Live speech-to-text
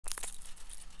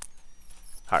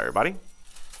Hi everybody.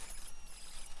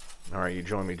 Alright, you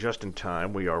joined me just in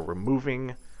time. We are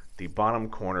removing the bottom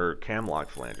corner cam lock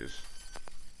flanges.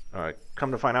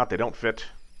 Come to find out they don't fit,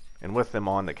 and with them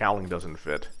on the cowling doesn't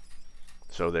fit,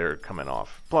 so they're coming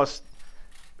off. Plus,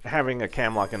 having a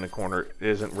cam lock in the corner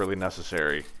isn't really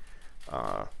necessary,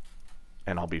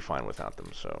 and I'll be fine without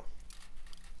them, so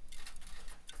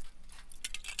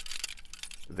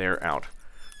they're out.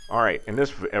 Alright, in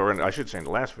this, or I should say in the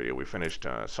last video, we finished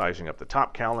sizing up the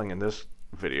top cowling. In this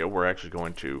video, we're actually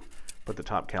going to put the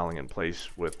top cowling in place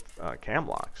with cam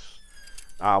locks.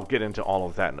 I'll get into all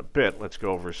of that in a bit. Let's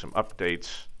go over some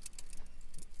updates.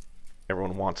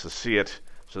 Everyone wants to see it.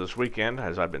 So this weekend,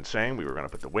 as I've been saying, we were going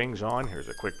to put the wings on. Here's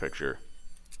a quick picture.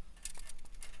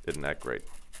 Isn't that great?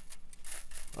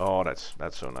 Oh, that's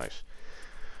so nice.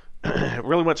 It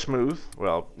really went smooth.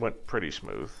 Well, went pretty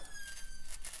smooth.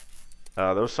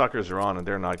 Those suckers are on and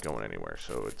they're not going anywhere,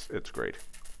 so it's great.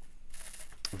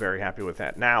 Very happy with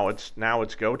that. Now it's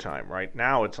go time, right?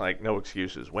 Now it's like no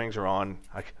excuses. Wings are on.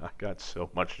 I got so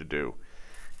much to do.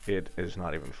 It is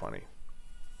not even funny.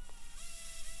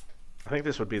 I think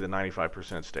this would be the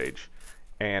 95% stage,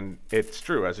 and it's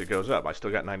true as it goes up. I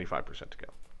still got 95% to go.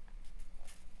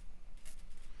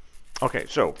 Okay,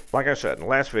 so like I said in the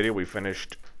last video, we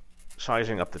finished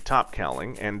sizing up the top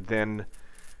cowling, and then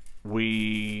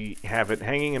we have it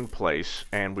hanging in place,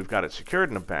 and we've got it secured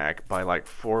in the back by like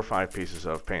 4 or 5 pieces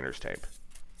of painter's tape.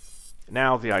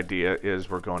 Now the idea is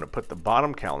we're going to put the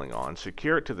bottom cowling on,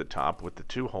 secure it to the top with the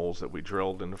 2 holes that we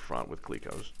drilled in the front with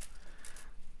Clecos,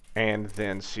 and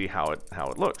then see how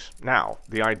it looks. Now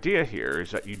the idea here is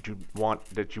that you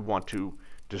want to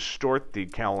distort the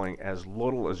cowling as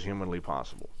little as humanly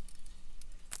possible.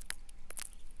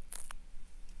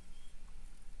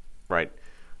 Right.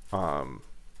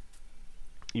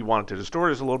 You want it to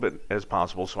distort as a little bit as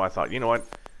possible, so I thought, you know what,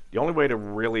 the only way to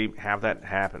really have that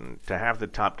happen, to have the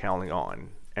top cowling on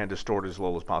and distort as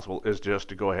little as possible, is just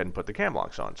to go ahead and put the cam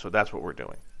locks on. So that's what we're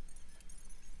doing.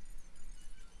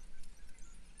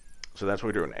 So that's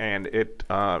what we're doing, and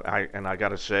I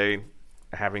gotta say,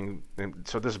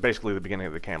 so this is basically the beginning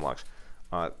of the cam locks.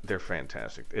 They're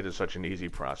fantastic. It is such an easy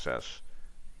process,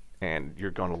 and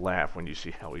you're going to laugh when you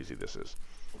see how easy this is.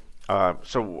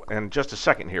 So in just a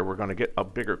second here, we're going to get a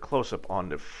bigger close-up on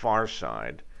the far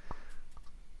side.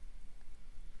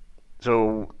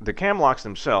 So the cam locks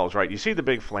themselves, right, you see the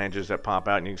big flanges that pop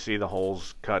out, and you can see the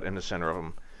holes cut in the center of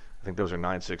them. I think those are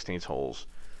 9/16 holes.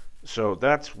 So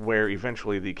that's where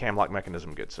eventually the cam lock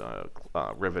mechanism gets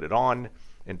riveted on.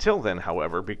 Until then,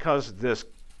 however, because this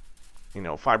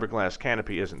fiberglass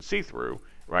canopy isn't see-through,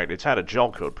 right, it's had a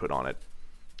gel coat put on it.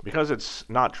 Because it's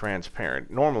not transparent,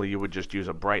 normally you would just use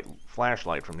a bright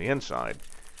flashlight from the inside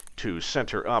to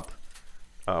center up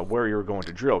where you're going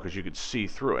to drill, because you could see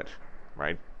through it,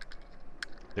 right?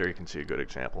 There you can see a good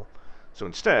example. So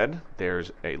instead,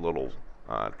 there's a little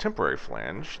temporary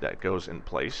flange that goes in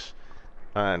place.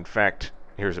 In fact,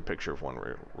 here's a picture of one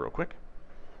real quick.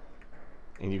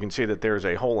 And you can see that there's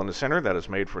a hole in the center that is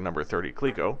made for number 30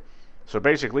 Cleco. So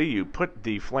basically, you put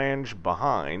the flange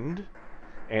behind,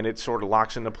 and it sort of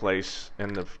locks into place,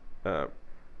 and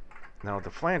now the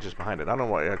flange is behind it. I don't know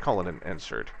why I call it an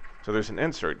insert. So there's an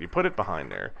insert. You put it behind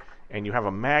there, and you have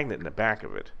a magnet in the back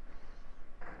of it.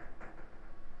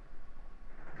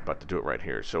 About to do it right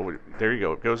here. So there you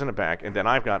go. It goes in the back, and then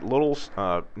I've got little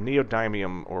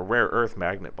neodymium or rare earth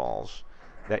magnet balls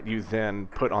that you then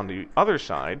put on the other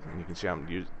side. And you can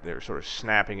see they're sort of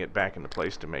snapping it back into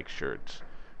place to make sure it's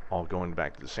all going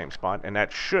back to the same spot, and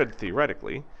that should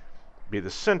theoretically be the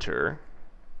center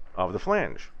of the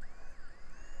flange,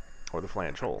 or the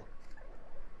flange hole.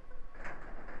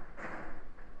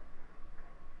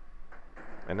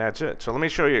 And that's it. So let me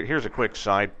show you, here's a quick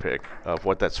side pic of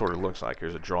what that sort of looks like.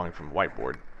 Here's a drawing from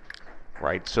whiteboard,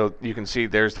 right? So you can see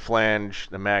there's the flange,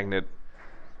 the magnet,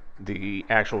 the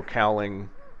actual cowling,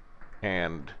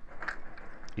 and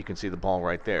you can see the ball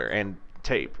right there, and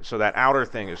tape. So that outer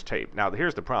thing is tape. Now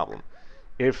here's the problem.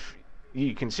 If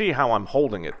you can see how I'm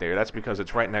holding it there, that's because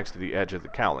it's right next to the edge of the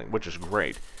cowling, which is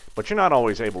great. But you're not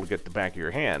always able to get the back of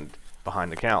your hand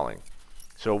behind the cowling.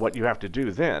 So what you have to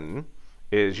do then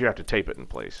is you have to tape it in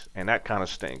place. And that kind of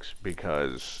stinks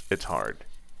because it's hard,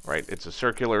 right? It's a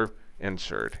circular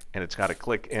insert, and it's got to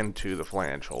click into the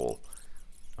flange hole.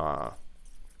 So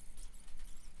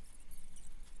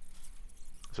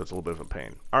it's a little bit of a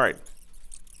pain. All right.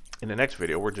 In the next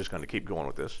video, we're just going to keep going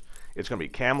with this. It's going to be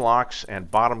cam locks and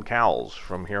bottom cowls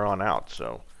from here on out.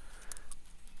 So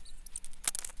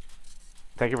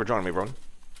thank you for joining me, everyone,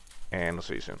 and I'll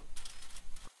see you soon.